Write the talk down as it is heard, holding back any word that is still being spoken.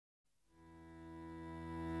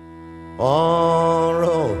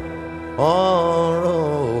Oro, oro,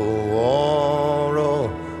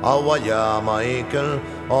 oro, awaya Michael,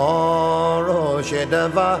 oro,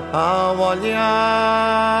 shedava, awaya.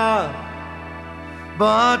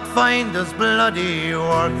 But find us bloody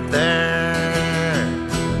work there.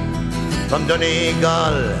 From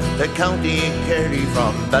Donegal to County Kerry,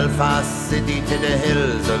 from Belfast City to the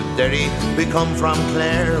hills of Derry, we come from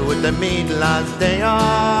Clare with the meat lads they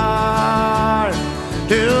are,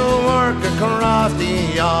 to work across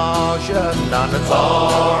the ocean, and it's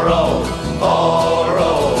oro,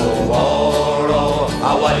 oro, oro,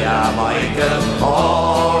 awaya Michael,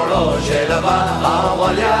 oro, shedava,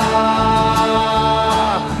 awaya.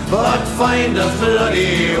 But find us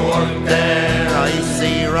bloody work there. I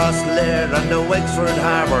see Rosslare and the Wexford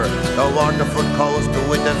Harbour, the wonderful coast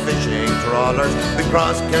with the fishing trawlers. We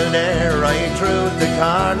cross Kildare right through to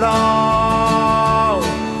Carlow,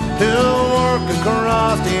 to work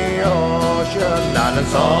across the ocean, and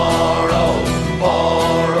it's oro,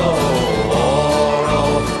 oro, oro,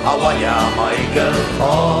 awaya Michael,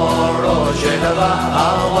 oro, shedava,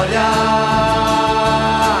 awaya.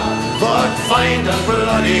 But find us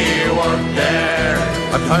bloody work there.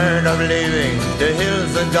 I'm tired of leaving the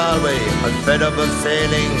hills of Galway. I'm fed up of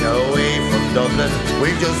sailing away from Dublin.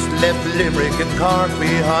 We've just left Limerick and Cork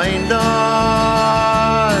behind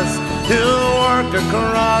us, to work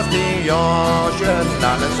across the ocean,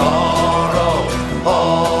 and it's oro,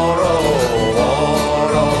 oro,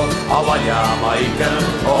 oro, awaya Michael,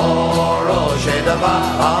 oro, shedava,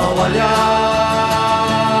 awaya.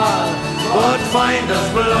 But find us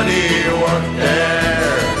bloody work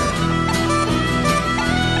there.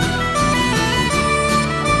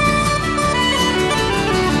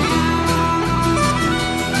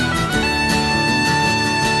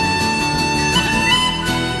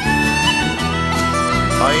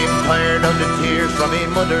 I'm tired of the tears from me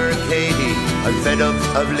mother Katie. I'm fed up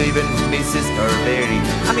of leaving me sister Mary,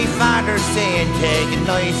 and me father saying take it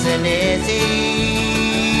nice and easy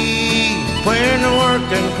when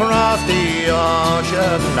working across the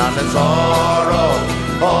ocean, and it's oro,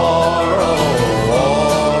 oro,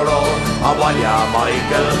 oro, awaya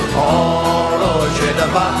Michael, oro,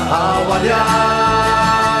 shedava, awaya.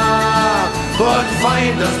 But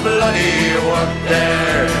find us bloody work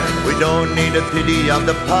there. We don't need the pity of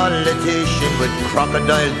the politician with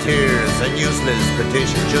crocodile tears and useless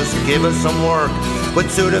petitions. Just give us some work with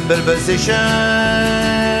suitable positions.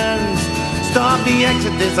 Stop the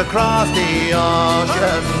exodus across the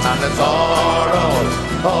ocean, and it's oro,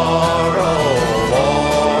 oro,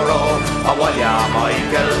 oro, awaya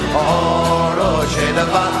Michael, oro,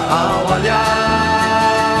 shedava, awaya.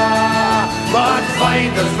 But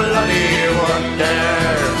find us bloody work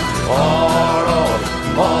there. Oro,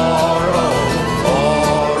 oro,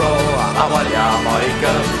 oro, awaya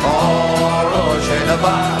Michael, oro,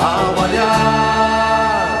 shedava, awaya.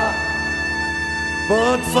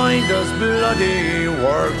 But find us bloody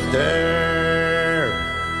work there.